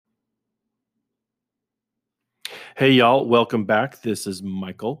Hey y'all, welcome back. This is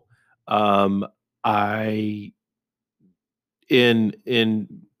Michael. I in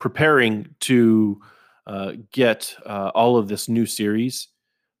preparing to get all of this new series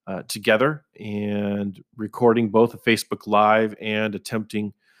together and recording both a Facebook Live and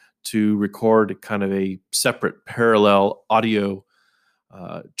attempting to record kind of a separate parallel audio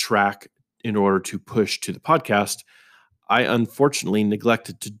track in order to push to the podcast. I unfortunately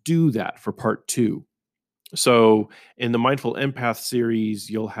neglected to do that for part two. So in the Mindful Empath series,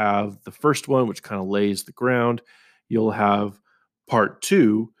 you'll have the first one, which kind of lays the ground. You'll have part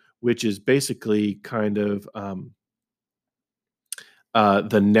two, which is basically kind of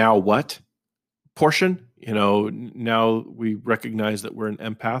the now what portion. Now we recognize that we're an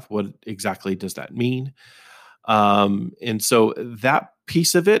empath. What exactly does that mean? And so that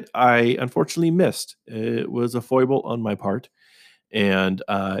piece of it, I unfortunately missed. It was a foible on my part. And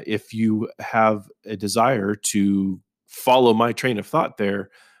if you have a desire to follow my train of thought there,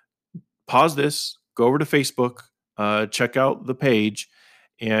 pause this, go over to Facebook, check out the page,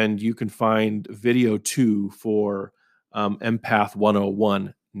 and you can find video two for Empath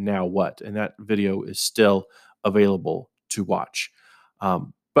 101 Now What? And that video is still available to watch.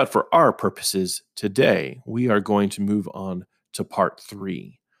 But for our purposes today, we are going to move on to part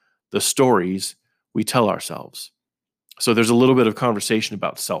three, the stories we tell ourselves. So there's a little bit of conversation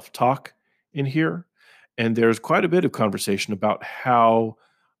about self-talk in here, and there's quite a bit of conversation about how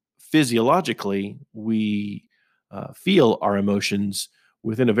physiologically we feel our emotions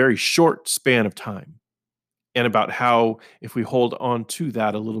within a very short span of time, and about how if we hold on to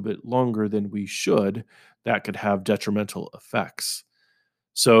that a little bit longer than we should, that could have detrimental effects.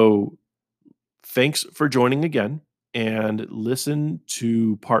 So thanks for joining again, and listen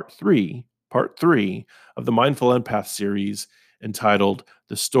to part three of the Mindful Empath series entitled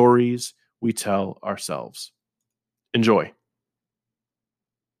The Stories We Tell Ourselves. Enjoy.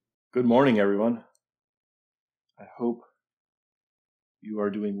 Good morning, everyone. I hope you are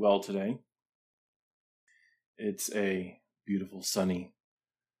doing well today. It's a beautiful, sunny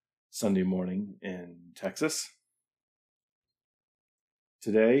Sunday morning in Texas.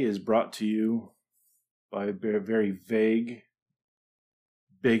 Today is brought to you by a very vague,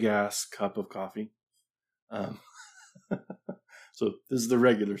 big-ass cup of coffee. So this is the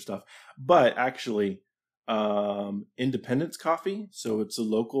regular stuff. But actually, Independence Coffee, so it's a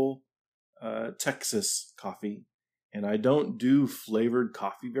local Texas coffee. And I don't do flavored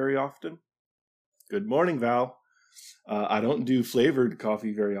coffee very often. Good morning, Val. I don't do flavored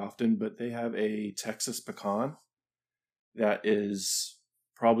coffee very often, but they have a Texas pecan that is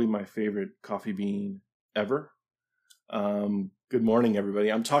probably my favorite coffee bean ever. Good morning,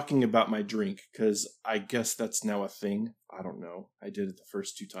 everybody. I'm talking about my drink because I guess that's now a thing. I don't know. I did it the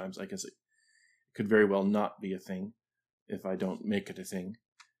first two times. I guess it could very well not be a thing if I don't make it a thing.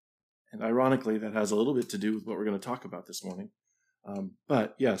 And ironically, that has a little bit to do with what we're going to talk about this morning.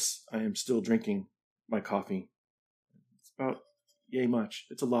 But yes, I am still drinking my coffee. It's about yay much.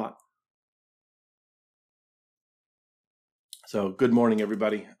 It's a lot. So good morning,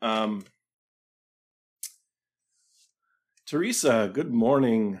 everybody. Teresa, good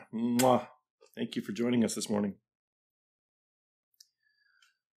morning. Mwah. Thank you for joining us this morning.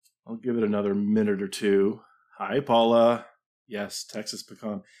 I'll give it another minute or two. Hi, Paula. Yes, Texas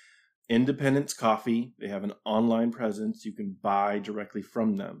Pecan. Independence Coffee. They have an online presence. You can buy directly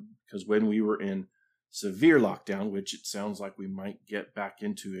from them. Because when we were in severe lockdown, which it sounds like we might get back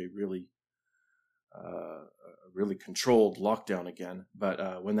into a really controlled lockdown again.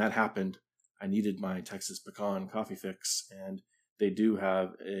 But when that happened, I needed my Texas Pecan coffee fix, and they do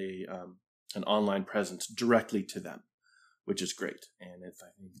have an online presence directly to them, which is great. And I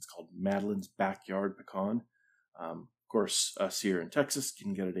think it's called Madeline's Backyard Pecan. Of course, us here in Texas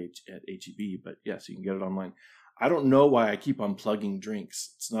can get it at HEB, but yes, you can get it online. I don't know why I keep on plugging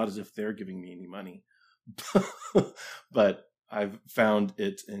drinks. It's not as if they're giving me any money, but I've found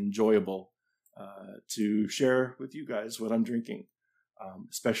it enjoyable to share with you guys what I'm drinking,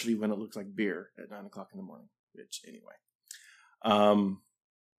 especially when it looks like beer at 9 o'clock in the morning, which anyway.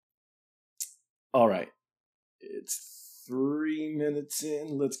 All right. It's 3 minutes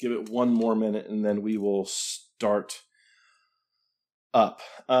in. Let's give it one more minute and then we will start up.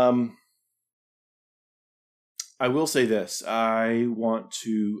 I will say this. I want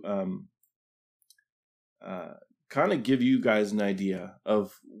to kind of give you guys an idea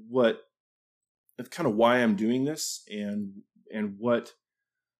of kind of why I'm doing this and what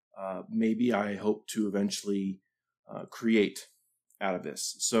maybe I hope to eventually create out of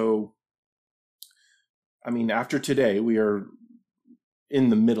this. So, I mean, after today, we are in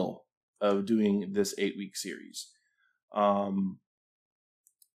the middle of doing this 8-week series.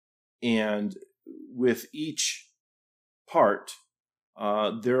 And with each part,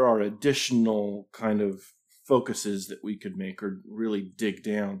 there are additional kind of focuses that we could make or really dig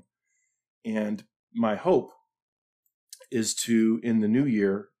down. And my hope is to, in the new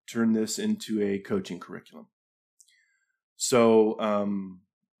year, turn this into a coaching curriculum. So,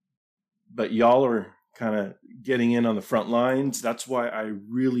 but y'all are kind of getting in on the front lines. That's why I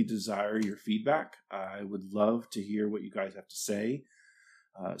really desire your feedback. I would love to hear what you guys have to say,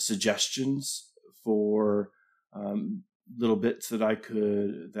 suggestions for little bits that I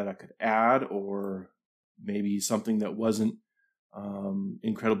could add, or maybe something that wasn't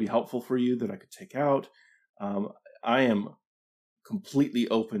incredibly helpful for you that I could take out. I am completely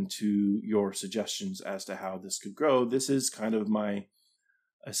open to your suggestions as to how this could grow. This is kind of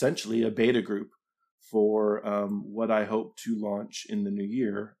essentially a beta group for what I hope to launch in the new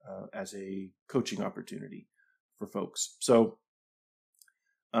year as a coaching opportunity for folks. So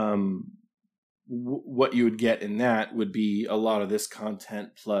what you would get in that would be a lot of this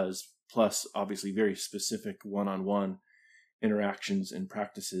content plus obviously very specific one-on-one interactions and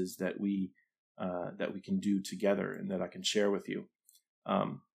practices that we can do together and that I can share with you.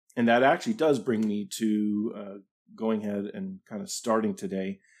 And that actually does bring me to going ahead and kind of starting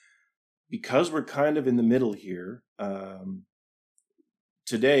today, because we're kind of in the middle here.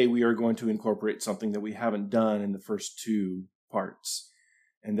 Today we are going to incorporate something that we haven't done in the first two parts,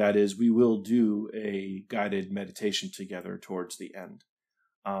 and that is we will do a guided meditation together towards the end.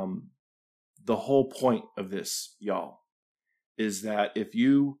 The whole point of this, y'all, is that if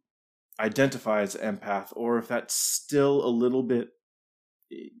you identify as an empath, or if that's still a little bit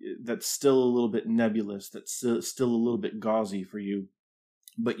nebulous, that's still a little bit gauzy for you,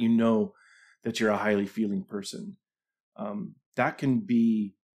 but you know that you're a highly feeling person, that can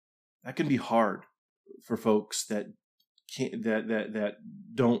be hard for folks that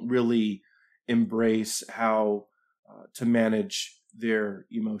don't really embrace how to manage their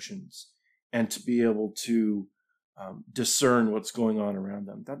emotions and to be able to discern what's going on around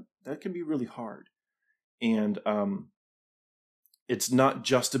them. That can be really hard. And it's not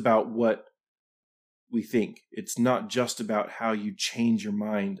just about what we think. It's not just about how you change your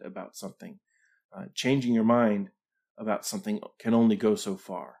mind about something. Changing your mind about something can only go so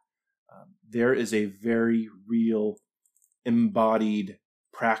far. There is a very real embodied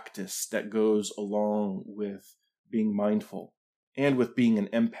practice that goes along with being mindful and with being an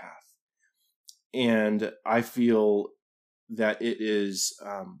empath. And I feel that it is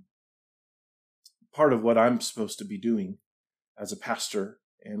part of what I'm supposed to be doing as a pastor,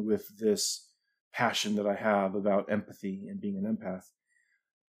 and with this passion that I have about empathy and being an empath,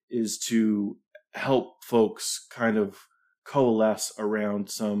 is to help folks kind of coalesce around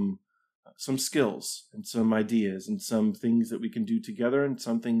some skills and some ideas and some things that we can do together and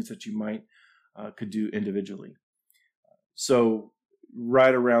some things that you might could do individually. So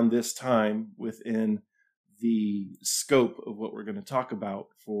right around this time, within the scope of what we're going to talk about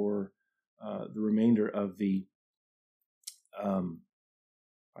for the remainder of the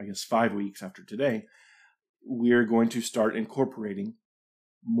 5 weeks after today, we're going to start incorporating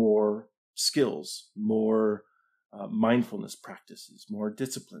more skills, more mindfulness practices, more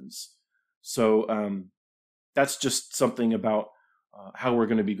disciplines. So that's just something about how we're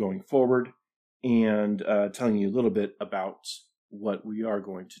going to be going forward, and telling you a little bit about what we are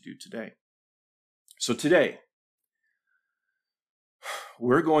going to do today. So today,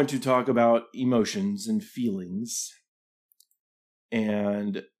 we're going to talk about emotions and feelings,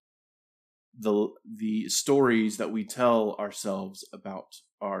 and the stories that we tell ourselves about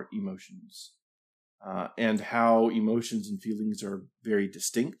our emotions, and how emotions and feelings are very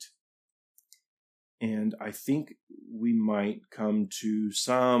distinct. And I think we might come to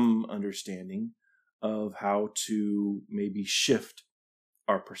some understanding of how to maybe shift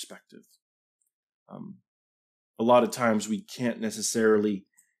our perspective. A lot of times we can't necessarily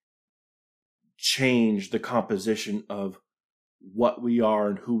change the composition of what we are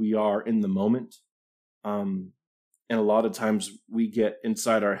and who we are in the moment. And a lot of times we get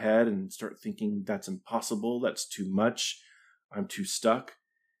inside our head and start thinking that's impossible, that's too much, I'm too stuck.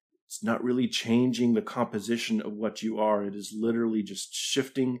 It's not really changing the composition of what you are. It is literally just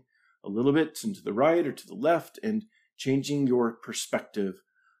shifting a little bit to the right or to the left and changing your perspective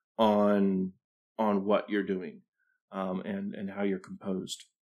on what you're doing, and how you're composed.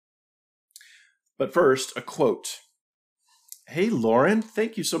 But first, a quote. Hey, Lauren,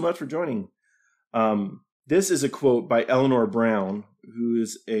 thank you so much for joining. This is a quote by Eleanor Brown, who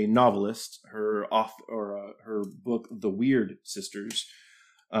is a novelist. Her book, The Weird Sisters,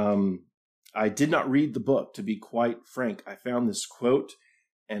 I did not read the book, to be quite frank. I found this quote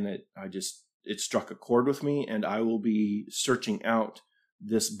and it struck a chord with me, and I will be searching out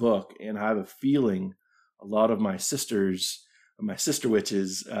this book. And I have a feeling a lot of my sister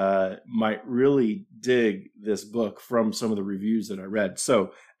witches, might really dig this book from some of the reviews that I read.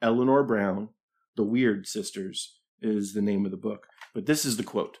 So Eleanor Brown, The Weird Sisters is the name of the book. But this is the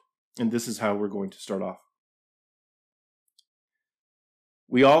quote, and this is how we're going to start off.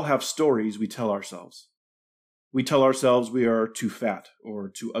 We all have stories we tell ourselves. We tell ourselves we are too fat, or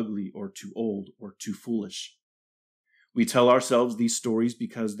too ugly, or too old, or too foolish. We tell ourselves these stories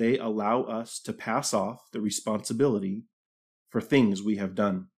because they allow us to pass off the responsibility for things we have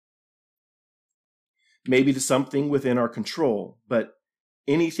done. Maybe to something within our control, but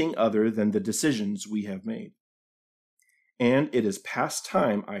anything other than the decisions we have made. And it is past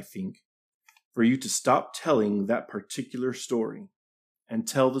time, I think, for you to stop telling that particular story and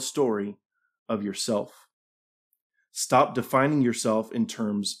tell the story of yourself. Stop defining yourself in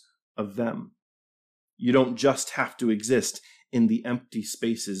terms of them. You don't just have to exist in the empty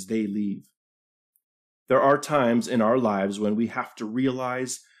spaces they leave. There are times in our lives when we have to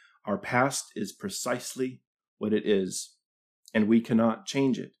realize our past is precisely what it is, and we cannot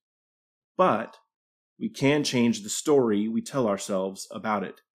change it. But we can change the story we tell ourselves about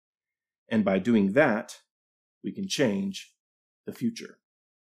it. And by doing that, we can change the future.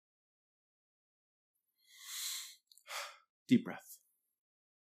 Deep breath.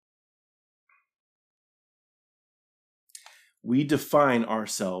 We define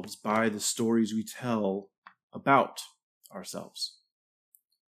ourselves by the stories we tell about ourselves,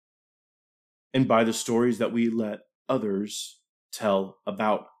 and by the stories that we let others tell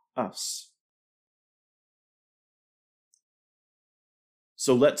about us.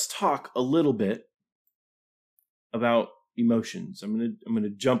 So let's talk a little bit about emotions. I'm going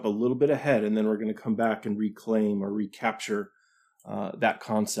to jump a little bit ahead, and then we're going to come back and reclaim or recapture that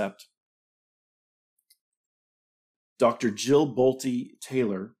concept. Dr. Jill Bolte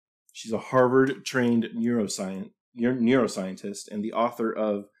Taylor, she's a Harvard-trained neuroscientist and the author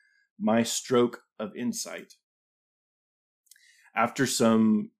of My Stroke of Insight. After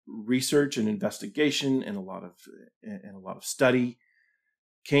some research and investigation and a lot of study,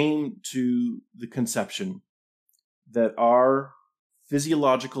 came to the conception that our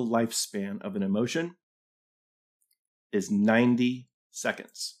physiological lifespan of an emotion is 90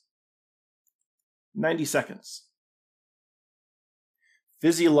 seconds. 90 seconds.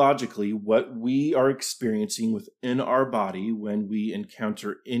 Physiologically, what we are experiencing within our body when we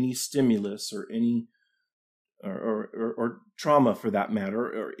encounter any stimulus or any or trauma, for that matter,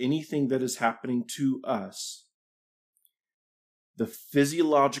 or anything that is happening to us, the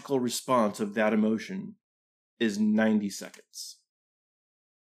physiological response of that emotion is 90 seconds.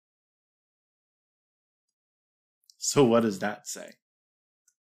 So what does that say?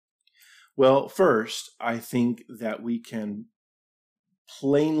 Well, first, I think that we can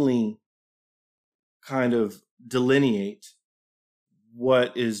plainly kind of delineate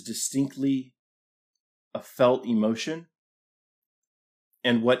what is distinctly a felt emotion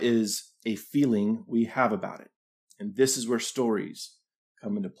and what is a feeling we have about it. And this is where stories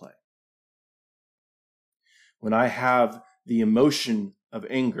come into play. When I have the emotion of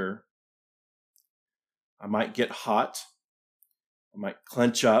anger, I might get hot, I might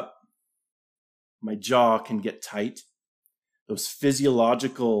clench up, my jaw can get tight. Those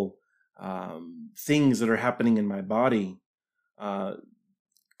physiological things that are happening in my body kind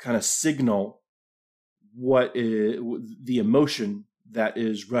of signal what is the emotion that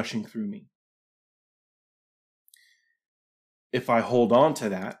is rushing through me. If I hold on to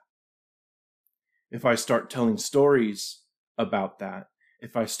that, if I start telling stories about that,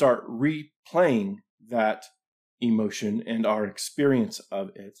 if I start replaying that emotion and our experience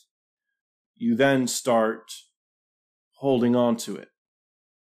of it, you then start holding on to it,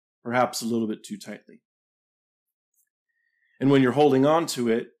 perhaps a little bit too tightly. And when you're holding on to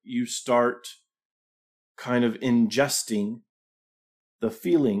it, you start kind of ingesting the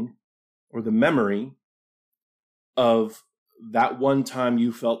feeling or the memory of that one time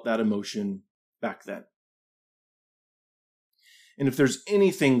you felt that emotion back then. And if there's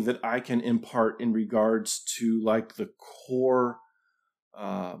anything that I can impart in regards to like the core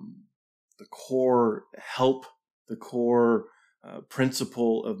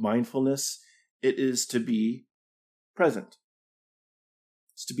principle of mindfulness, it is to be present.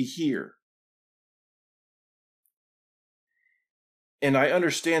 It's to be here. And I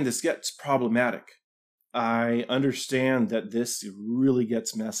understand this gets problematic. I understand that this really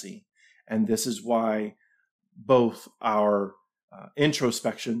gets messy. And this is why both our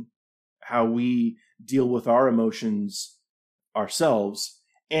introspection how we deal with our emotions ourselves,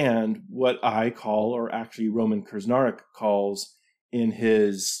 and what I call, or actually Roman Krznaric calls in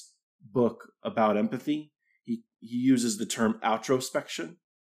his book about empathy, he uses the term outrospection.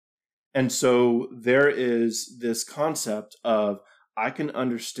 And so there is this concept of I can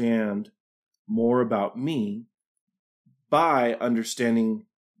understand more about me by understanding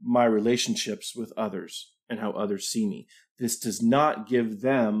my relationships with others and how others see me. This does not give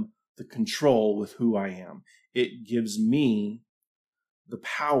them the control with who I am. It gives me the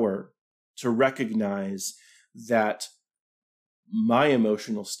power to recognize that my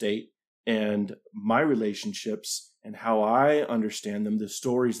emotional state and my relationships and how I understand them, the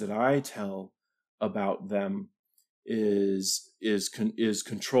stories that I tell about them, is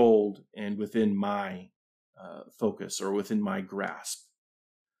controlled and within my focus or within my grasp.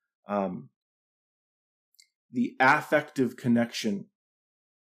 The affective connection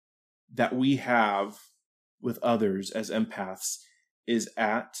that we have with others as empaths is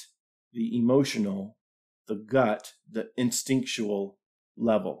at the emotional, the gut, the instinctual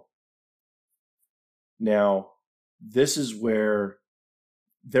level. Now, this is where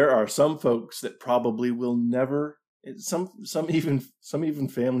there are some folks that probably will never, some even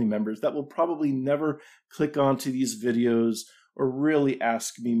family members that will probably never click onto these videos or really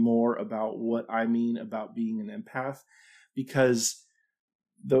ask me more about what I mean about being an empath, because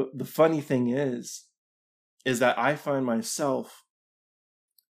the funny thing is that I find myself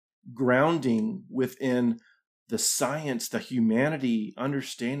grounding within the science, the humanity,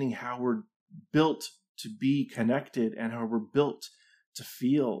 understanding how we're built to be connected and how we're built to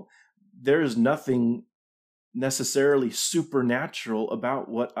feel. There is nothing necessarily supernatural about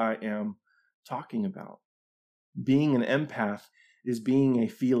what I am talking about. Being an empath is being a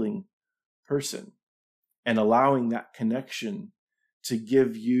feeling person and allowing that connection to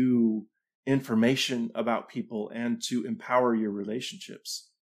give you information about people and to empower your relationships.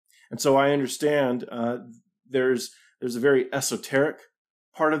 And so I understand there's a very esoteric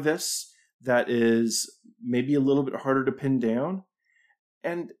part of this that is maybe a little bit harder to pin down.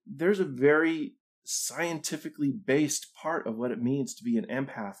 And there's a very scientifically based part of what it means to be an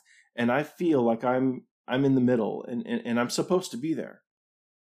empath. And I feel like I'm in the middle and I'm supposed to be there.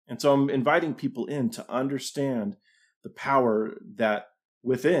 And so I'm inviting people in to understand the power that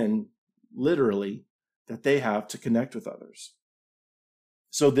within, literally, that they have to connect with others.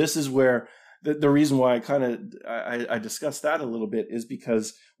 So this is where the reason why I discussed that a little bit is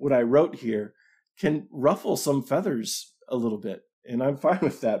because what I wrote here can ruffle some feathers a little bit. And I'm fine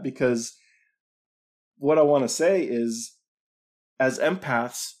with that, because what I want to say is, as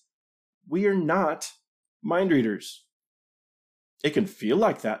empaths, we are not mind readers. It can feel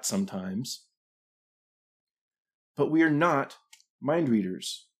like that sometimes, but we are not mind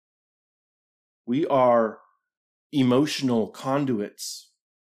readers. We are emotional conduits.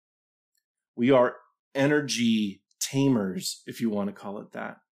 We are energy tamers, if you want to call it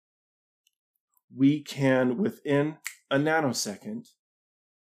that. We can, within a nanosecond,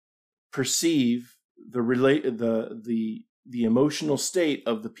 perceive the emotional state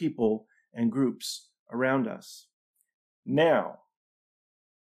of the people and groups around us. Now,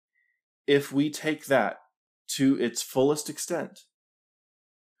 if we take that to its fullest extent,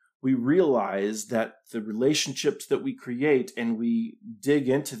 we realize that the relationships that we create, and we dig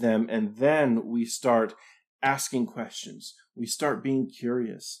into them, and then we start asking questions. We start being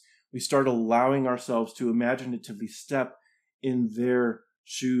curious. We start allowing ourselves to imaginatively step in their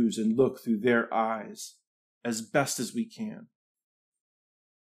shoes and look through their eyes as best as we can.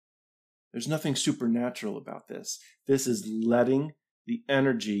 There's nothing supernatural about this. This is letting the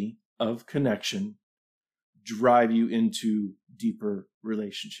energy of connection drive you into deeper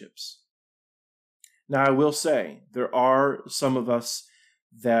relationships. Now, I will say, there are some of us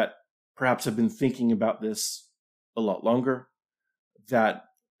that perhaps have been thinking about this a lot longer, that,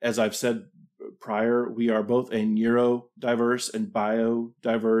 as I've said prior, we are both a neurodiverse and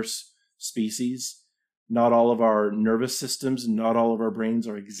biodiverse species. Not all of our nervous systems and not all of our brains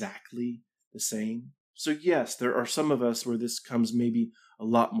are exactly the same. So yes, there are some of us where this comes maybe a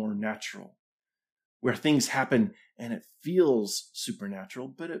lot more natural, where things happen and it feels supernatural,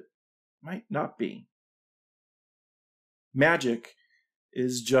 but it might not be. Magic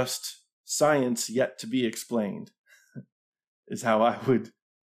is just science yet to be explained, is how I would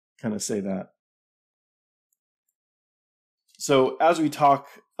kind of say that. So as we talk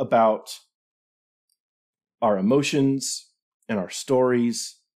about our emotions and our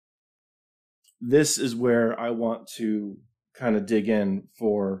stories, this is where I want to kind of dig in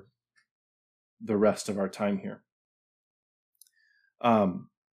for the rest of our time here.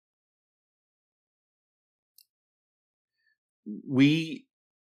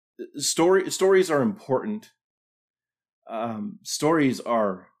 stories are important. Stories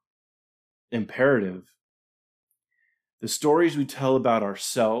are imperative. The stories we tell about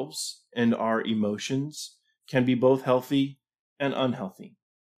ourselves and our emotions can be both healthy and unhealthy.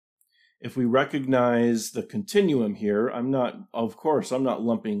 If we recognize the continuum here, I'm not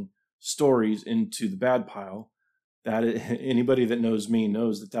lumping stories into the bad pile. That anybody that knows me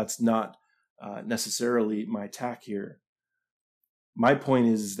knows that that's not necessarily my tack here. My point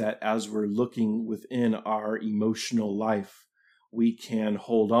is that as we're looking within our emotional life, we can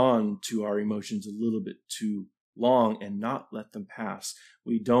hold on to our emotions a little bit too long and not let them pass.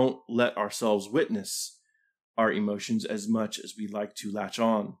 We don't let ourselves witness our emotions as much as we like to latch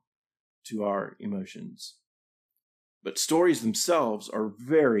on to our emotions. But stories themselves are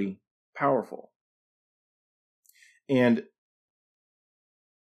very powerful. And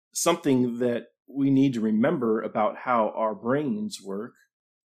something that we need to remember about how our brains work,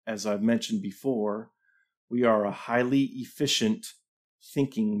 as I've mentioned before, we are a highly efficient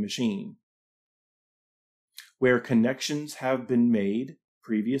thinking machine. Where connections have been made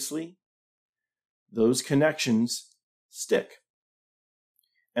previously, those connections stick.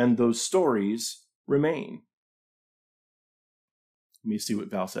 And those stories remain. Let me see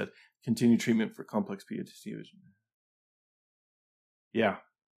what Val said. Continue treatment for complex PTSD. Yeah.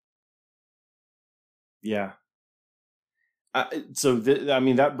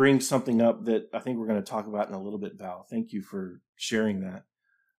 That brings something up that I think we're going to talk about in a little bit, Val. Thank you for sharing that.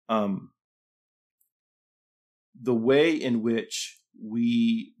 The way in which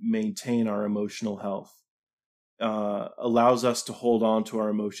we maintain our emotional health allows us to hold on to our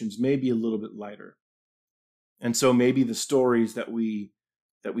emotions maybe a little bit lighter. And so maybe the stories that we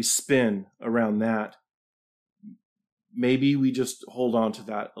spin around that, maybe we just hold on to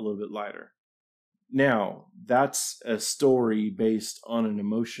that a little bit lighter. Now, that's a story based on an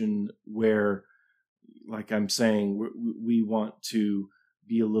emotion where, like I'm saying, we want to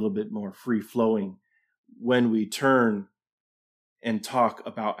be a little bit more free-flowing. When we turn and talk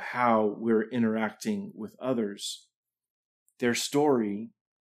about how we're interacting with others, their story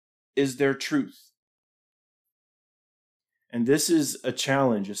is their truth. And this is a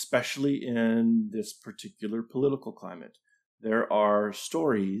challenge, especially in this particular political climate. There are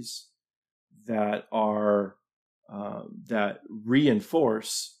stories that are that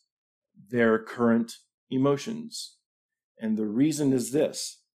reinforce their current emotions. And the reason is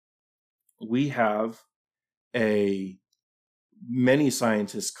this: we have many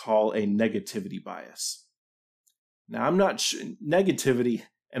scientists call a negativity bias. Now, I'm not negativity,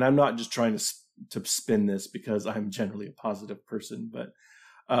 and I'm not just trying to spin this because I'm generally a positive person, but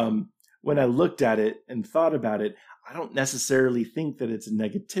when I looked at it and thought about it, I don't necessarily think that it's a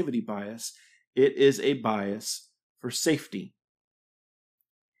negativity bias. It is a bias for safety.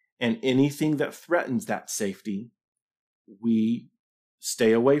 And anything that threatens that safety, we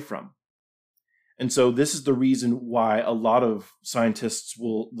stay away from. And so this is the reason why a lot of scientists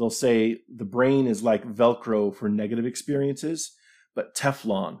they'll say the brain is like Velcro for negative experiences, but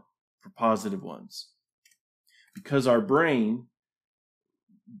Teflon for positive ones. Because our brain,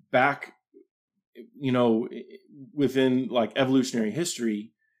 back, within like evolutionary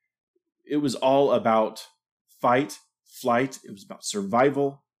history, it was all about fight, flight. It was about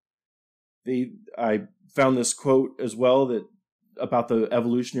survival. I found this quote as well about the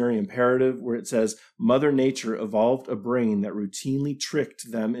evolutionary imperative, where it says, Mother Nature evolved a brain that routinely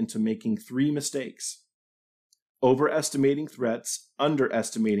tricked them into making 3 mistakes: overestimating threats,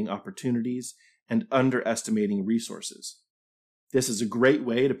 underestimating opportunities, and underestimating resources. This is a great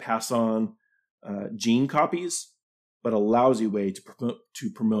way to pass on gene copies, but a lousy way to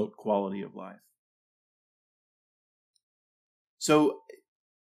promote quality of life. So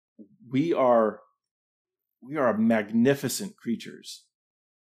we are magnificent creatures,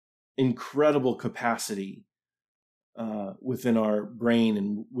 incredible capacity within our brain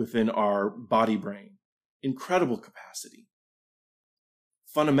and within our body brain, incredible capacity.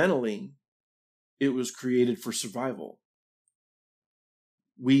 Fundamentally, it was created for survival.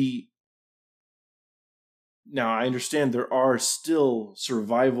 Now, I understand there are still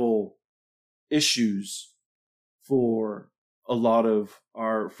survival issues for a lot of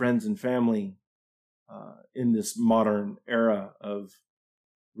our friends and family in this modern era of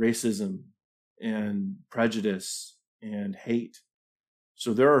racism and prejudice and hate.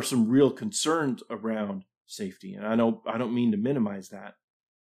 So there are some real concerns around safety, and I don't mean to minimize that,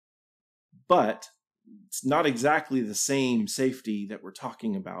 but it's not exactly the same safety that we're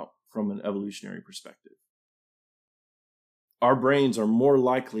talking about from an evolutionary perspective. our brains are more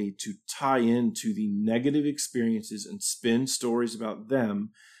likely to tie into the negative experiences and spin stories about them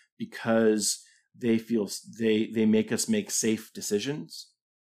because they feel they make us make safe decisions.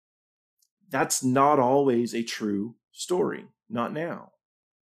 That's not always a true story. Not now.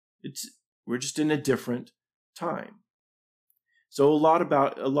 We're just in a different time. So a lot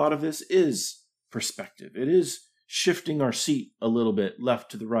of this is perspective. It is shifting our seat a little bit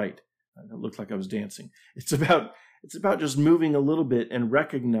left to the right. It looked like I was dancing. It's about just moving a little bit and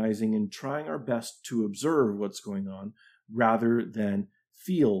recognizing and trying our best to observe what's going on rather than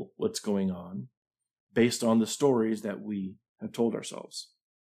feel what's going on based on the stories that we have told ourselves.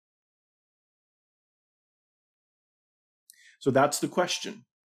 So that's the question.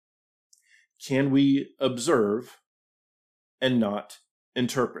 Can we observe and not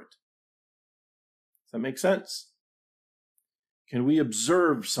interpret? Does that make sense? Can we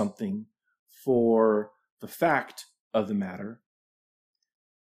observe something for the fact of the matter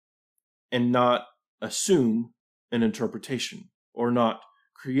and not assume an interpretation or not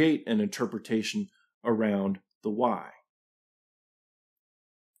create an interpretation around the why?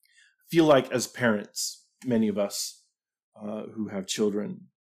 I feel like as parents, many of us who have children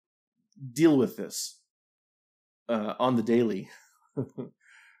deal with this on the daily.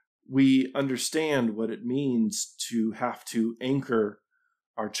 We understand what it means to have to anchor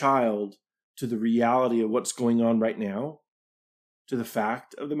our child to the reality of what's going on right now, to the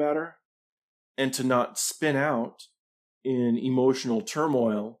fact of the matter, and to not spin out in emotional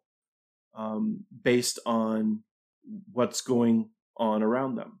turmoil based on what's going on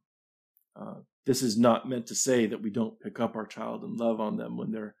around them. This is not meant to say that we don't pick up our child and love on them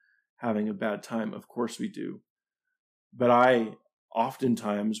when they're having a bad time. Of course we do. But I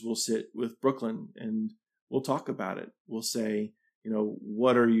oftentimes will sit with Brooklyn and we'll talk about it. We'll say,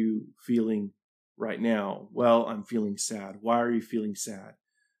 what are you feeling right now? Well, I'm feeling sad. Why are you feeling sad?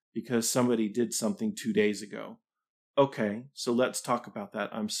 Because somebody did something 2 days ago. Okay, so let's talk about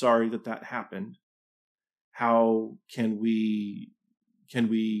that. I'm sorry that happened. How can we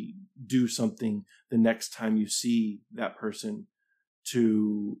do something the next time you see that person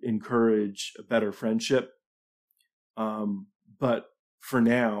to encourage a better friendship? But for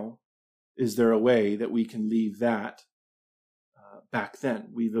now, is there a way that we can leave that back then?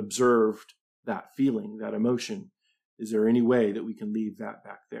 We've observed that feeling, that emotion. Is there any way that we can leave that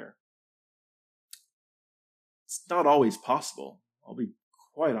back there? It's not always possible. I'll be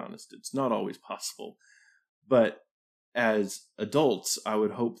quite honest. It's not always possible. But as adults, I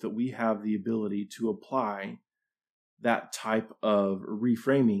would hope that we have the ability to apply that type of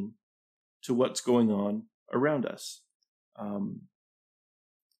reframing to what's going on around us.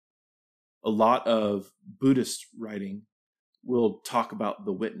 A lot of Buddhist writing will talk about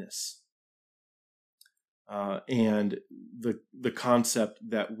the witness and the concept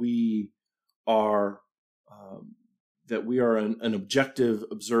that we are an objective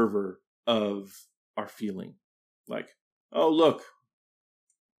observer of our feeling. Like, oh, look,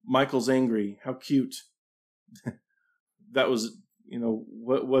 Michael's angry. How cute. That was,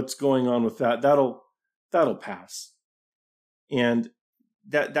 what's going on with that? That'll pass. And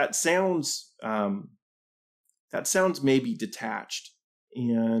that sounds maybe detached.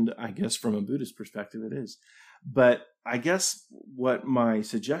 And I guess from a Buddhist perspective, it is. But I guess what my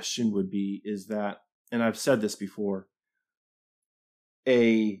suggestion would be is that, and I've said this before,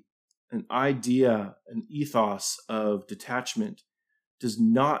 an idea, an ethos of detachment does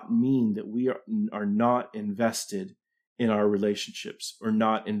not mean that we are not invested in our relationships or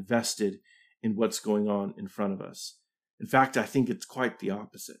not invested in what's going on in front of us. In fact, I think it's quite the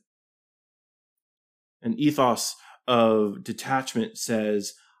opposite. An ethos of detachment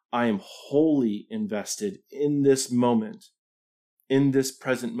says, I am wholly invested in this moment, in this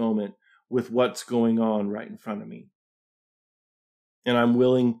present moment, with what's going on right in front of me. And I'm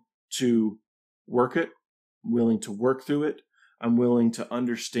willing to work it. I'm willing to work through it. I'm willing to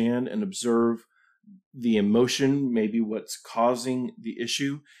understand and observe the emotion, maybe what's causing the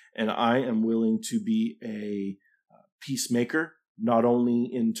issue. And I am willing to be a peacemaker, not only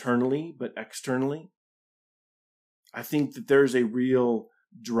internally, but externally. I think that there's a real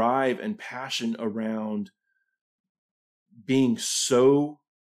drive and passion around being so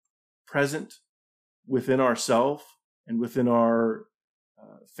present within ourselves and within our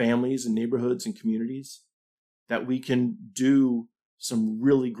families and neighborhoods and communities that we can do some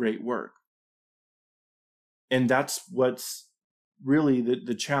really great work. And that's what's really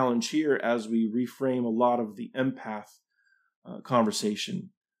the challenge here as we reframe a lot of the empath conversation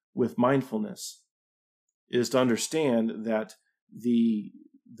with mindfulness, is to understand that the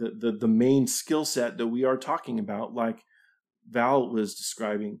main skill set that we are talking about, like Val was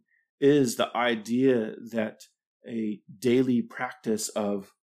describing is the idea that a daily practice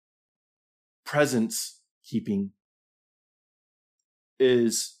of presence keeping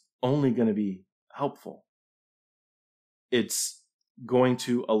is only going to be helpful. It's going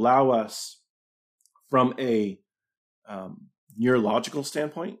to allow us, from a neurological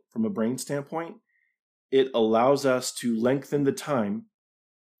standpoint, from a brain standpoint, it allows us to lengthen the time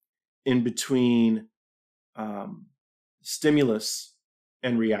in between stimulus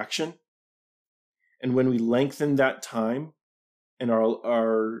and reaction. And when we lengthen that time and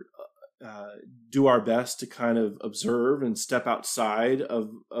do our best to kind of observe and step outside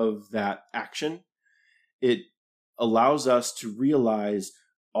of that action, it allows us to realize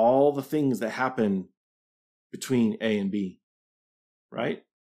all the things that happen between A and B, right?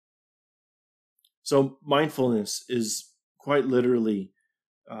 So mindfulness is quite literally,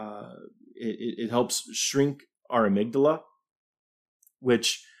 it helps shrink our amygdala,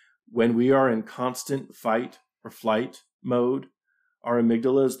 which when we are in constant fight or flight mode, our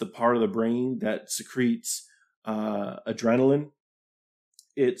amygdala is the part of the brain that secretes adrenaline.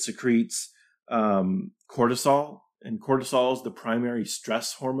 It secretes cortisol, and cortisol is the primary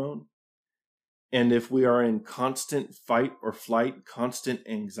stress hormone. And if we are in constant fight or flight, constant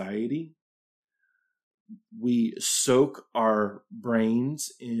anxiety, we soak our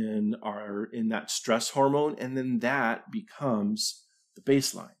brains in that stress hormone, and then that becomes the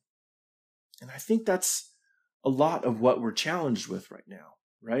baseline. And I think that's a lot of what we're challenged with right now,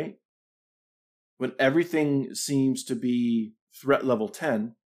 right? When everything seems to be threat level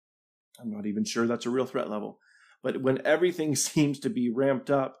 10, I'm not even sure that's a real threat level, but when everything seems to be ramped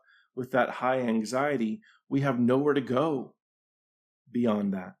up with that high anxiety, we have nowhere to go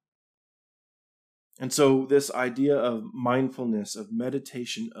beyond that. And so this idea of mindfulness, of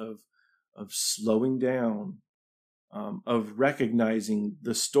meditation, of slowing down, of recognizing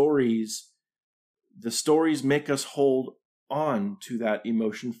the stories make us hold on to that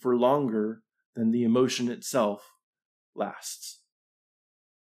emotion for longer than the emotion itself lasts.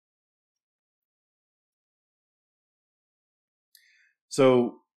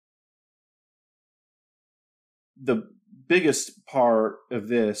 So the biggest part of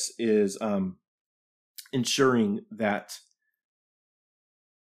this is ensuring that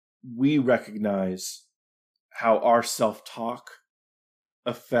we recognize how our self-talk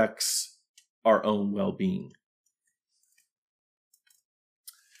affects our own well-being.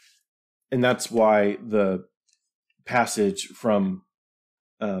 And that's why the passage from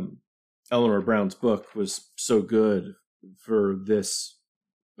Eleanor Brown's book was so good for this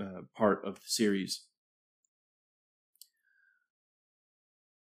part of the series.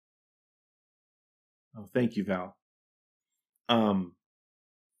 Oh, thank you, Val.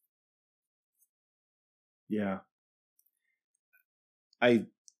 Yeah. I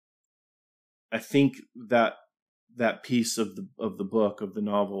think that piece of the book, of the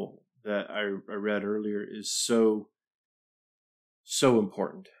novel that I read earlier is so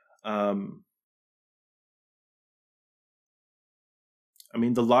important. I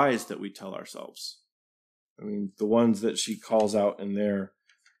mean, the lies that we tell ourselves. I mean, the ones that she calls out in there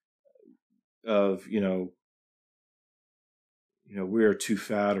of, we're too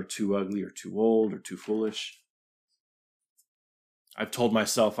fat or too ugly or too old or too foolish. I've told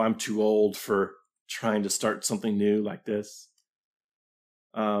myself I'm too old for trying to start something new like this.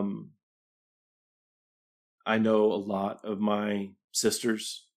 I know a lot of my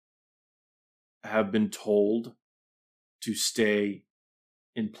sisters have been told to stay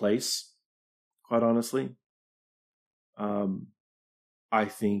in place, quite honestly. I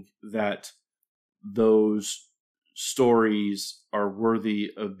think that those stories are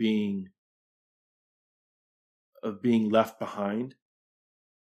worthy of being left behind.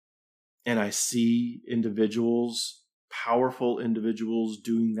 And I see individuals, powerful individuals,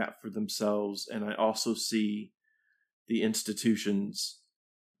 doing that for themselves. And I also see the institutions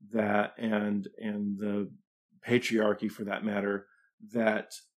that and the patriarchy, for that matter,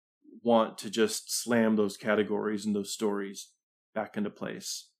 that want to just slam those categories and those stories back into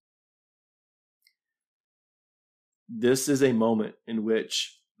place. This is a moment in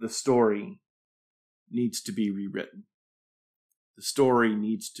which the story needs to be rewritten. The story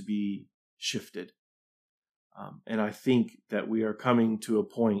needs to be shifted. And I think that we are coming to a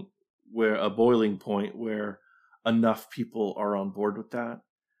boiling point where enough people are on board with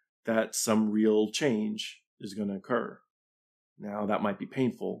that some real change is going to occur. Now, that might be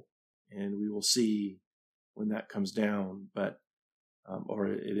painful, and we will see when that comes down, but or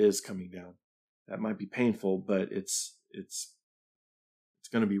it is coming down. That might be painful, but it's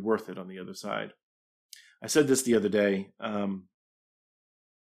going to be worth it on the other side. I said this the other day. I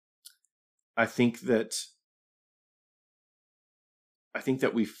think that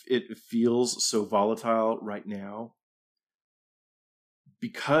it feels so volatile right now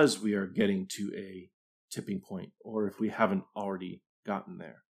because we are getting to a tipping point, or if we haven't already gotten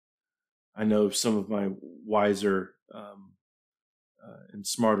there. I know some of my wiser and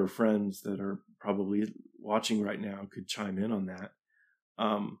smarter friends that are probably watching right now could chime in on that.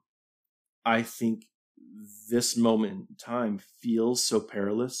 I think this moment in time feels so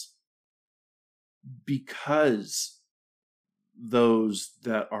perilous because those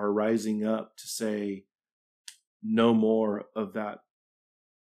that are rising up to say no more of that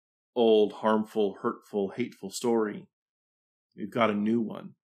old, harmful, hurtful, hateful story. We've got a new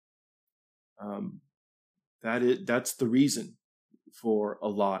one. That's the reason for a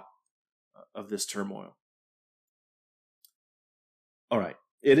lot of this turmoil. All right.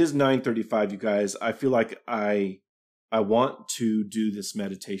 It is 9:35, you guys. I feel like I want to do this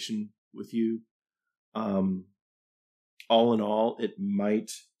meditation with you. All in all, it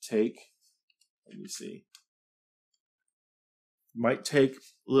might take, let me see, might take a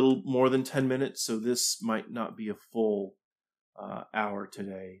little more than 10 minutes. So this might not be a full hour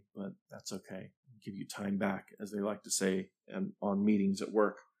today, but that's okay. I'll give you time back, as they like to say on meetings at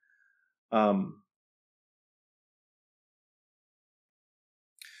work.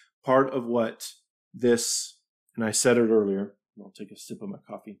 Part of what this, and I said it earlier, I'll take a sip of my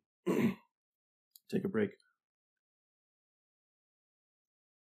coffee, take a break.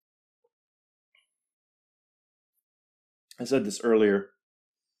 I said this earlier,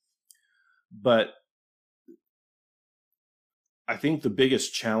 but I think the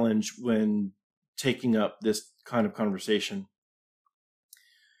biggest challenge when taking up this kind of conversation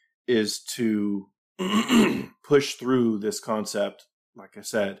is to push through this concept, like I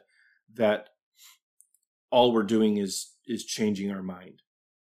said, that all we're doing is changing our mind,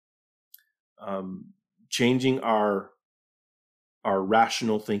 changing our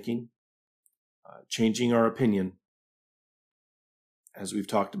rational thinking, changing our opinion, as we've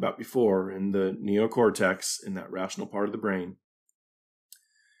talked about before, in the neocortex, in that rational part of the brain,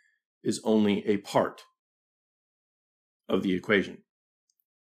 is only a part of the equation.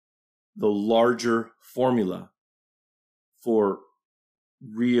 The larger formula for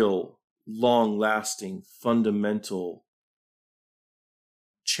real, long-lasting, fundamental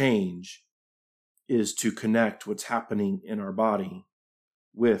change is to connect what's happening in our body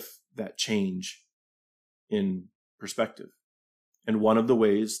with that change in perspective. And one of the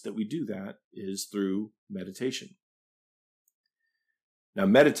ways that we do that is through meditation. Now,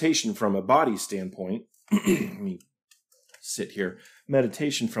 meditation from a body standpoint, let me sit here.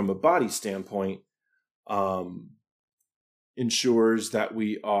 Meditation from a body standpoint ensures that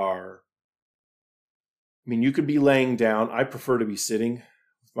we are, you could be laying down. I prefer to be sitting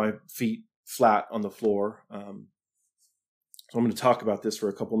with my feet flat on the floor. So I'm going to talk about this for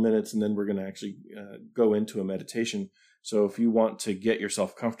a couple minutes, and then we're going to actually go into a meditation. So if you want to get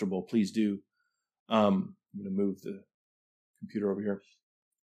yourself comfortable, please do. I'm going to move the computer over here.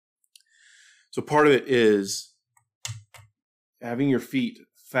 So part of it is having your feet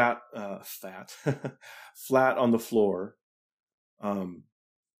flat on the floor,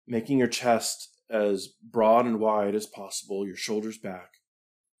 making your chest as broad and wide as possible, your shoulders back,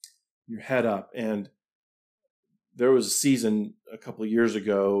 your head up. And there was a season a couple of years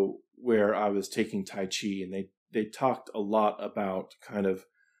ago where I was taking Tai Chi, and they talked a lot about kind of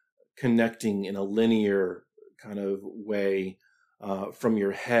connecting in a linear kind of way from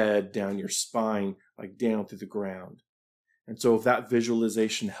your head down your spine, like down through the ground. And so if that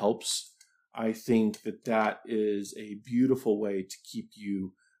visualization helps, I think that is a beautiful way to keep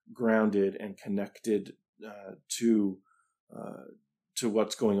you grounded and connected to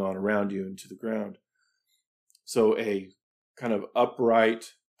what's going on around you and to the ground. So a kind of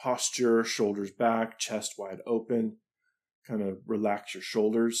upright posture, shoulders back, chest wide open, kind of relax your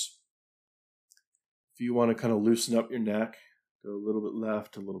shoulders. If you want to kind of loosen up your neck, go a little bit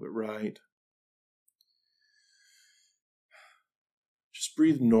left, a little bit right. Just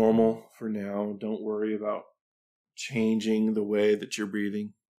breathe normal for now. Don't worry about changing the way that you're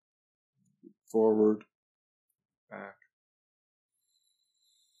breathing. Forward, back.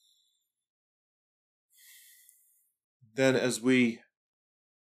 Then as we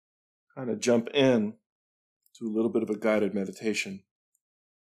kind of jump in to a little bit of a guided meditation,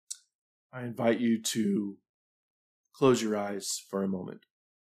 I invite you to close your eyes for a moment.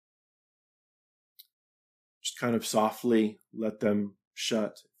 Just kind of softly let them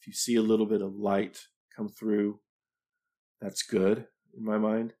shut. If you see a little bit of light come through, that's good in my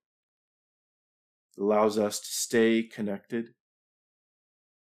mind. It allows us to stay connected.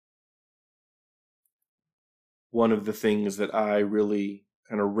 One of the things that I really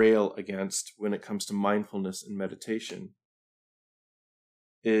kind of rail against when it comes to mindfulness and meditation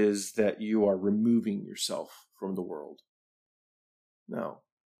is that you are removing yourself from the world. No,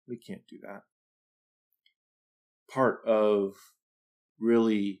 we can't do that. Part of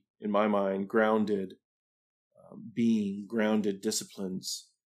really, in my mind, grounded disciplines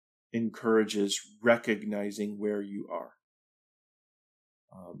encourages recognizing where you are.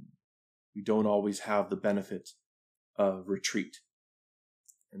 We don't always have the benefit of retreat.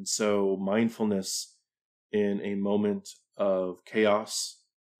 And so mindfulness in a moment of chaos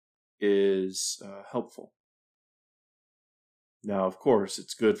is helpful. Now, of course,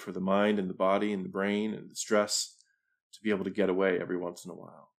 it's good for the mind and the body and the brain and the stress to be able to get away every once in a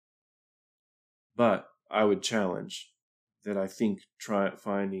while. But I would challenge that I think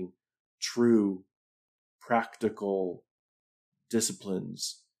finding true practical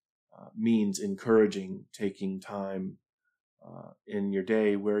disciplines means encouraging taking time in your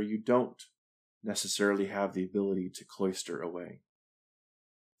day where you don't necessarily have the ability to cloister away.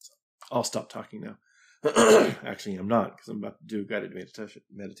 So I'll stop talking now. Actually, I'm not, because I'm about to do a guided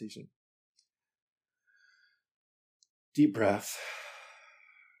meditation. Deep breath.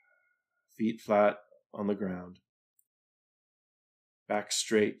 Feet flat on the ground. Back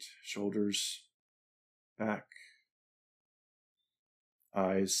straight, shoulders back.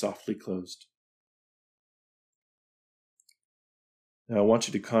 Eyes softly closed. Now I want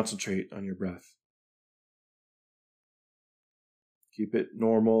you to concentrate on your breath. Keep it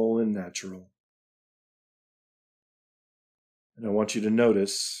normal and natural. And I want you to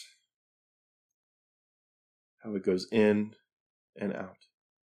notice how it goes in and out.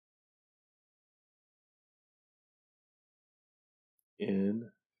 In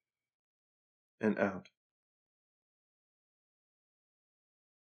and out.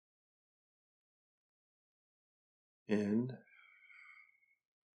 In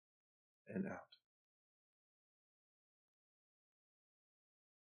and out.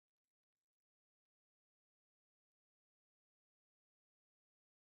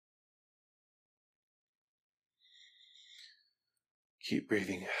 Keep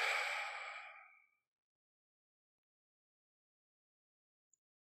breathing.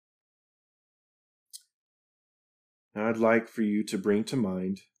 Now I'd like for you to bring to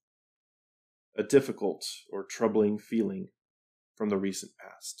mind a difficult or troubling feeling from the recent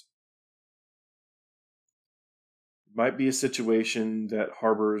past. It might be a situation that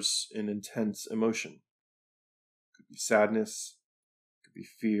harbors an intense emotion. It could be sadness, it could be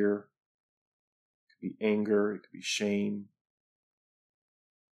fear, it could be anger, it could be shame.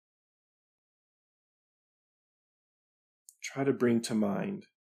 Try to bring to mind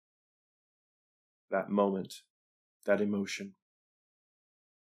that moment, that emotion.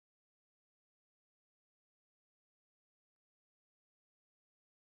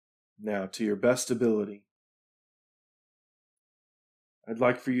 Now, to your best ability, I'd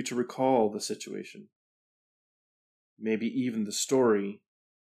like for you to recall the situation, maybe even the story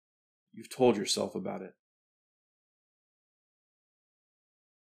you've told yourself about it.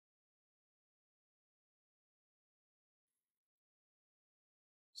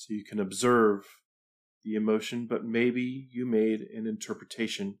 So you can observe the emotion, but maybe you made an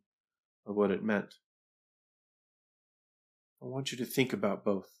interpretation of what it meant. I want you to think about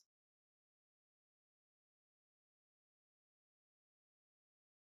both.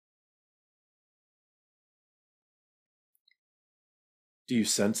 Do you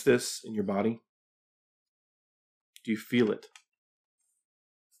sense this in your body? Do you feel it?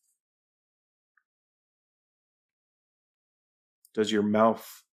 Does your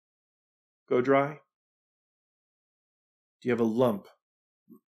mouth go dry? Do you have a lump?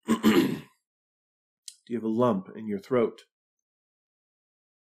 Do you have a lump in your throat?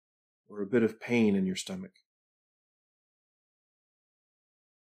 Or a bit of pain in your stomach?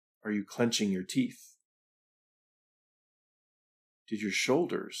 Are you clenching your teeth? Did your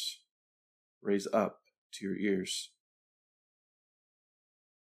shoulders raise up to your ears?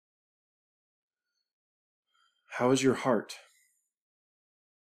 How is your heart?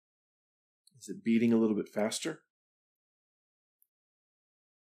 Is it beating a little bit faster?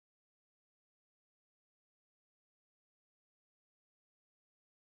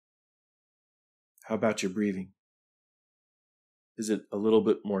 How about your breathing? Is it a little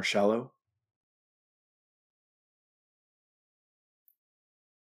bit more shallow?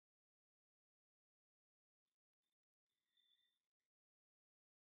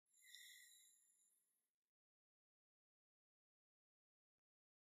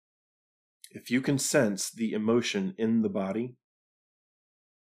 If you can sense the emotion in the body,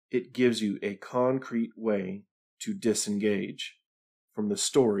 it gives you a concrete way to disengage from the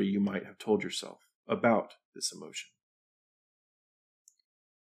story you might have told yourself about this emotion.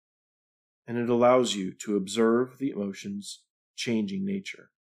 And it allows you to observe the emotion's changing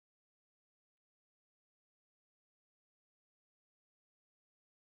nature.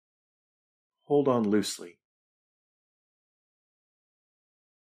 Hold on loosely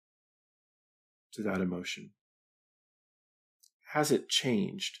to that emotion. Has it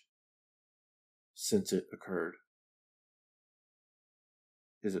changed since it occurred?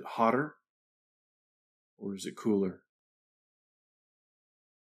 Is it hotter or is it cooler?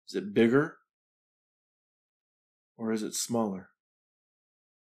 Is it bigger or is it smaller?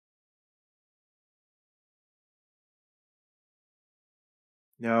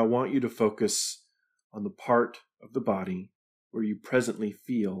 Now I want you to focus on the part of the body where you presently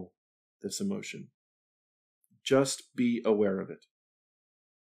feel this emotion. Just be aware of it.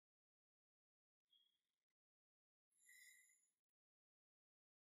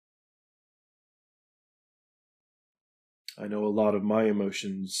 I know a lot of my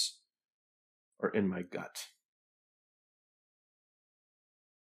emotions are in my gut.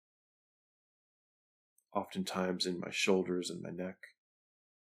 Oftentimes in my shoulders and my neck.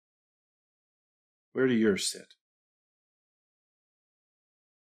 Where do yours sit?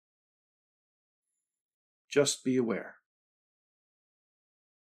 Just be aware.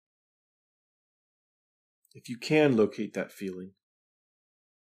 If you can locate that feeling,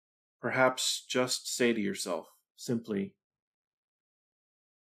 perhaps just say to yourself simply,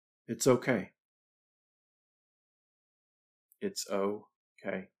 "It's okay. It's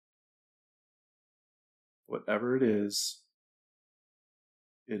okay. Whatever it is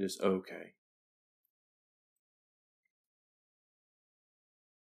okay."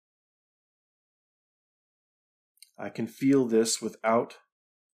 I can feel this without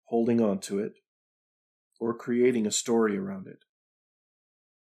holding on to it or creating a story around it.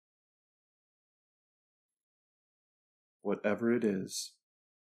 Whatever it is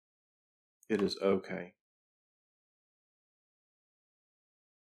okay.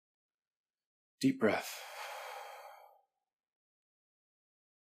 Deep breath.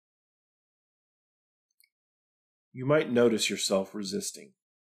 You might notice yourself resisting,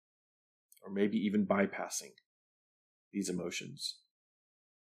 or maybe even bypassing these emotions.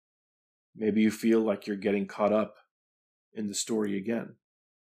 Maybe you feel like you're getting caught up in the story again,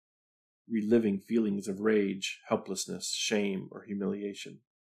 reliving feelings of rage, helplessness, shame, or humiliation.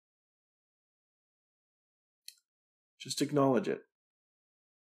 Just acknowledge it.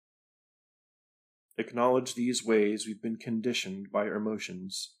 Acknowledge these ways we've been conditioned by our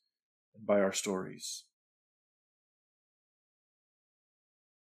emotions and by our stories.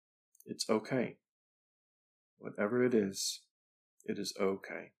 It's okay. Whatever it is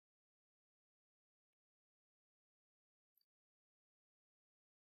okay.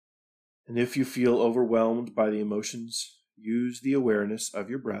 And if you feel overwhelmed by the emotions, use the awareness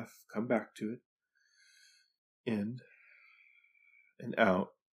of your breath. Come back to it. In and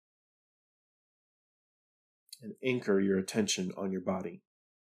out. And anchor your attention on your body.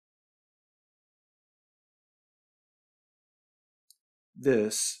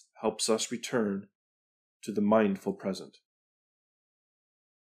 This helps us return to the mindful present.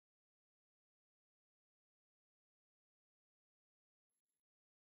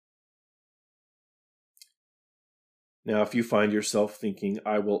 Now, if you find yourself thinking,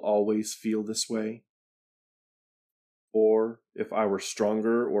 "I will always feel this way," or "if I were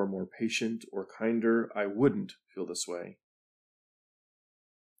stronger or more patient or kinder, I wouldn't feel this way,"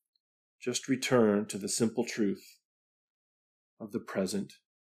 just return to the simple truth of the present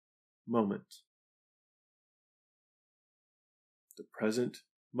moment. The present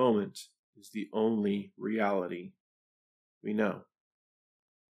moment is the only reality we know.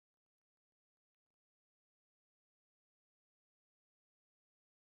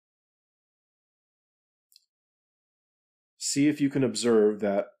 See if you can observe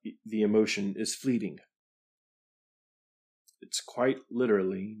that the emotion is fleeting. It's quite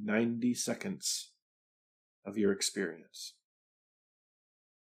literally 90 seconds of your experience.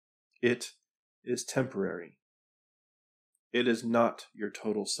 It is temporary. It is not your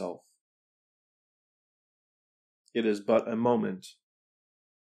total self. It is but a moment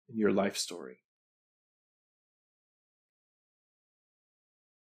in your life story.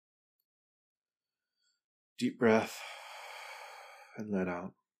 Deep breath and let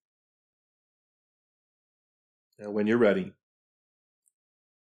out. Now, when you're ready,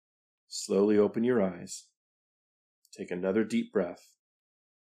 slowly open your eyes. Take another deep breath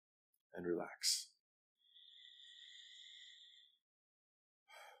and relax.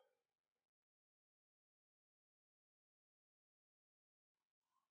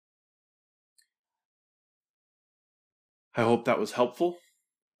 I hope that was helpful.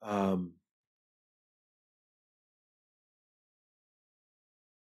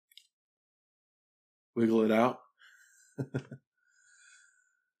 Wiggle it out.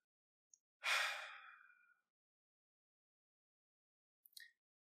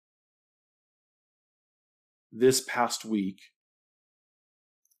 This past week,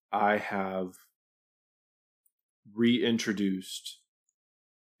 I have reintroduced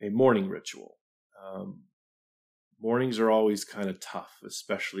a morning ritual. Mornings are always kind of tough,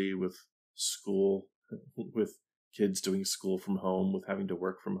 especially with school, with kids doing school from home, with having to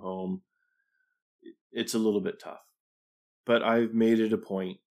work from home. It's a little bit tough. But I've made it a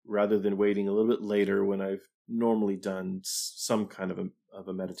point, rather than waiting a little bit later when I've normally done some kind of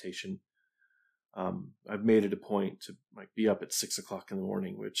a meditation, I've made it a point to be up at 6 o'clock in the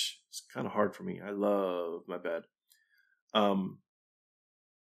morning, which is kind of hard for me. I love my bed.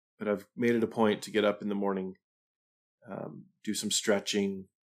 But I've made it a point to get up in the morning, do some stretching,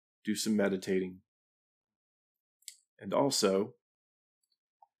 do some meditating, and also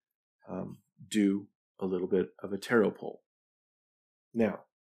do a little bit of a tarot pull. Now,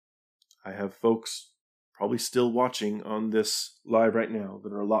 I have folks probably still watching on this live right now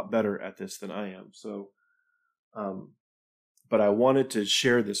that are a lot better at this than I am. So, but I wanted to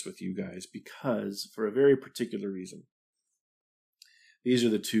share this with you guys because for a very particular reason. These are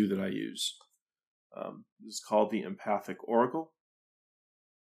the two that I use. This is called the Empathic Oracle,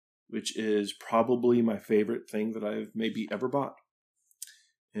 which is probably my favorite thing that I've maybe ever bought.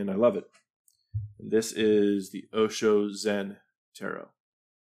 And I love it. And this is the Osho Zen Tarot.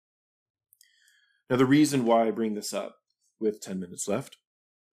 Now, the reason why I bring this up with 10 minutes left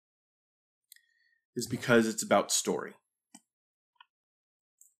is because it's about story.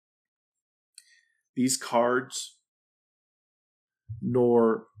 These cards,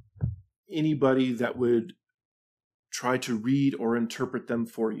 nor anybody that would try to read or interpret them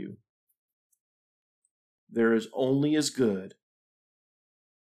for you, they're only as good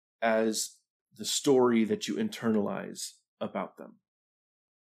as the story that you internalize about them.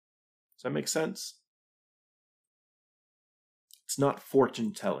 Does that make sense? It's not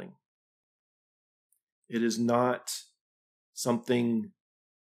fortune telling. It is not something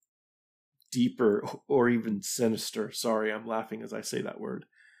deeper or even sinister. Sorry, I'm laughing as I say that word.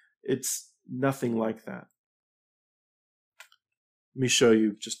 It's nothing like that. Let me show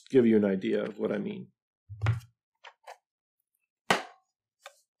you, just give you an idea of what I mean.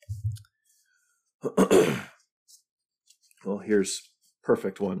 Well, here's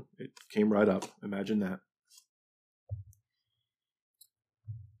perfect one. It came right up. Imagine that.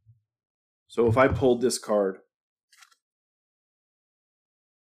 So if I pulled this card,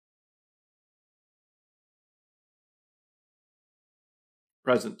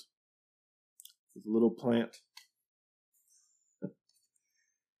 present, with a little plant.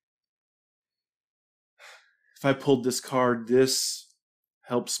 If I pulled this card, this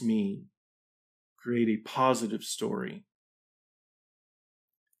helps me create a positive story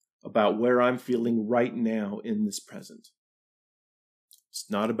about where I'm feeling right now in this present. It's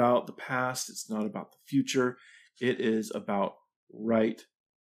not about the past. It's not about the future. It is about right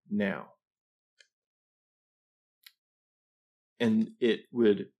now. And it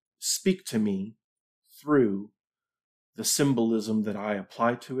would speak to me through the symbolism that I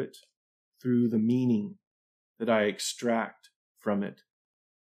apply to it, through the meaning that I extract from it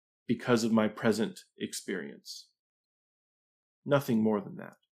because of my present experience. Nothing more than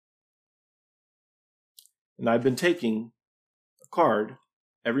that. And I've been taking a card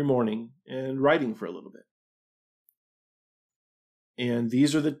every morning and writing for a little bit. And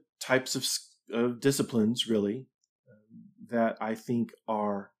these are the types of disciplines, really, that I think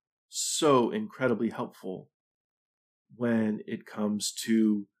are so incredibly helpful when it comes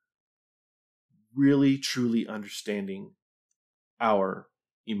to really, truly understanding our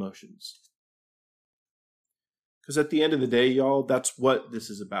emotions. Because at the end of the day, y'all, that's what this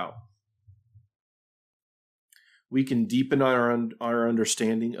is about. We can deepen our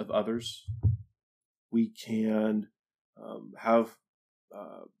understanding of others. We can have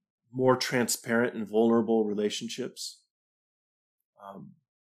more transparent and vulnerable relationships.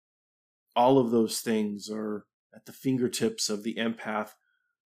 All of those things are at the fingertips of the empath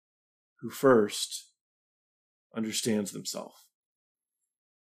who first understands themselves.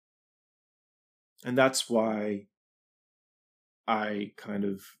 And that's why I kind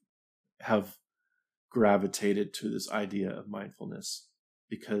of have gravitated to this idea of mindfulness,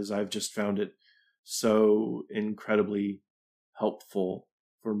 because I've just found it so incredibly helpful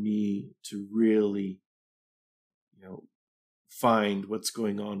for me to really, find what's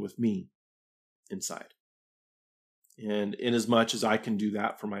going on with me inside. And in as much as I can do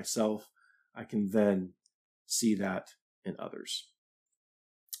that for myself, I can then see that in others.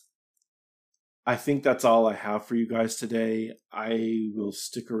 I think that's all I have for you guys today. I will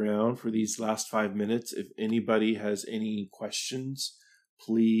stick around for these last 5 minutes. If anybody has any questions,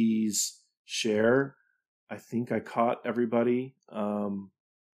 please share. I think I caught everybody.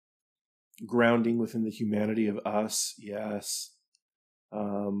 Grounding within the humanity of us. Yes.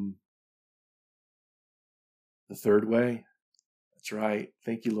 The third way. That's right.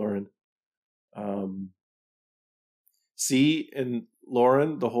 Thank you, Lauren. See, and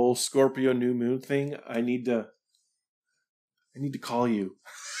Lauren, the whole Scorpio new moon thing, I need to call you.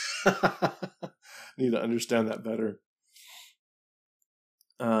 I need to understand that better.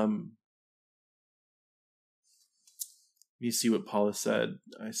 Let me see what Paula said.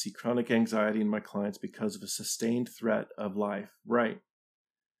 I see chronic anxiety in my clients because of a sustained threat of life. Right.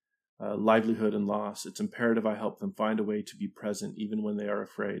 Livelihood and loss. It's imperative I help them find a way to be present even when they are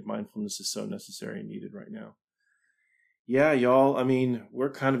afraid. Mindfulness is so necessary and needed right now. Yeah, y'all. I mean,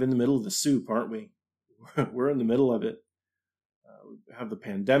 we're kind of in the middle of the soup, aren't we? We're in the middle of it. We have the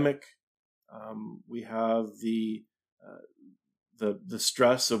pandemic. We have the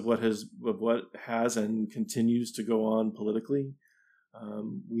stress of what has and continues to go on politically.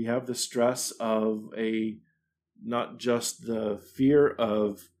 We have the stress of not just the fear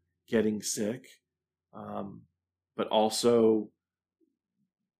of getting sick, but also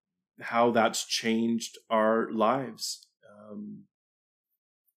how that's changed our lives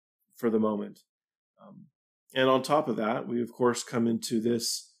for the moment. And on top of that, we of course come into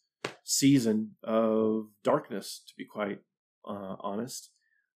this season of darkness, to be quite honest.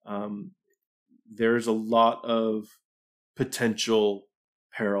 There's a lot of potential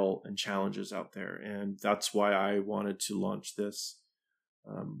peril and challenges out there, and that's why I wanted to launch this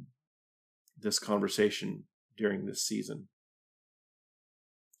conversation during this season.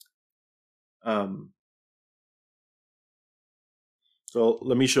 So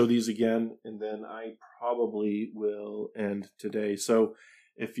let me show these again, and then I probably will end today. So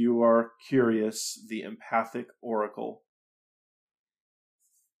if you are curious, the Empathic Oracle.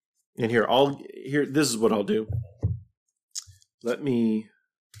 And this is what I'll do. Let me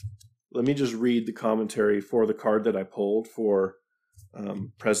just read the commentary for the card that I pulled for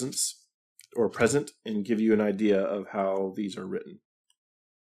presence or present, and give you an idea of how these are written.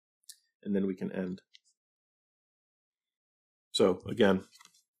 And then we can end. So again,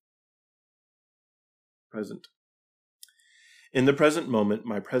 present. In the present moment,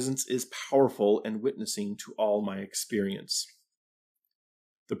 my presence is powerful and witnessing to all my experience.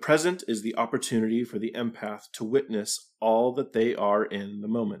 The present is the opportunity for the empath to witness all that they are in the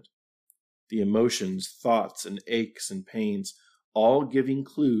moment. The emotions, thoughts, and aches and pains, all giving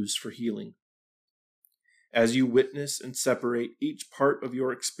clues for healing. As you witness and separate each part of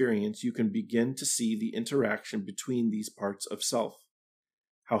your experience, you can begin to see the interaction between these parts of self.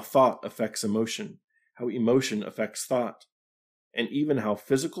 How thought affects emotion, how emotion affects thought, and even how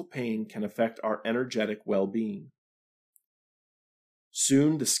physical pain can affect our energetic well-being.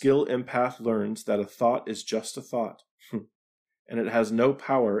 Soon the skilled empath learns that a thought is just a thought, and it has no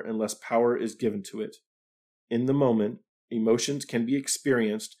power unless power is given to it. In the moment, emotions can be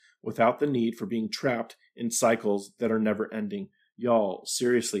experienced without the need for being trapped in cycles that are never ending. Y'all,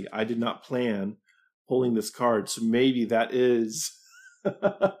 seriously, I did not plan pulling this card, so maybe that is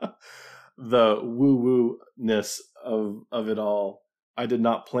the woo-woo-ness of it all. I did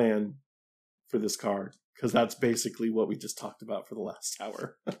not plan for this card, because that's basically what we just talked about for the last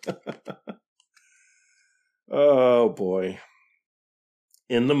hour. Oh boy.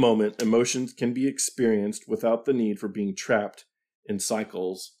 In the moment, emotions can be experienced without the need for being trapped in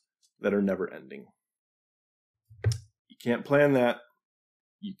cycles that are never ending. You can't plan that.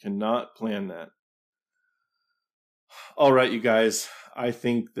 You cannot plan that. All right, you guys. I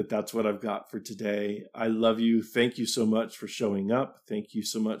think that that's what I've got for today. I love you. Thank you so much for showing up. Thank you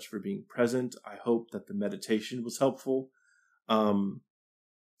so much for being present. I hope that the meditation was helpful.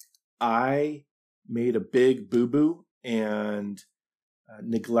 I made a big boo-boo and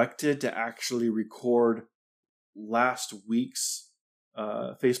neglected to actually record last week's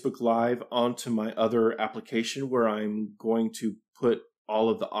Facebook Live onto my other application, where I'm going to put all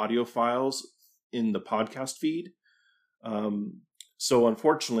of the audio files in the podcast feed. So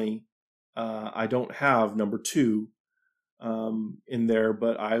unfortunately, I don't have number 2 in there,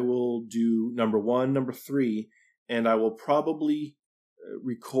 but I will do number 1, number 3, and I will probably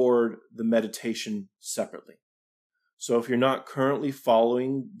record the meditation separately. So if you're not currently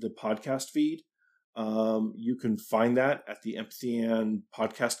following the podcast feed, you can find that at the Empathy and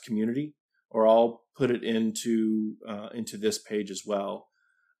podcast community, or I'll put it into this page as well.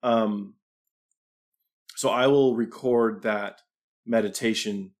 So I will record that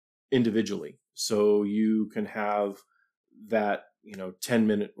meditation individually, so you can have that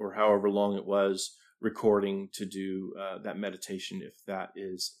 10-minute or however long it was recording to do that meditation if that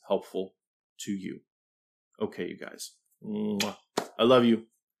is helpful to you. Okay, you guys. Mwah. I love you.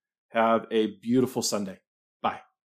 Have a beautiful Sunday. Bye.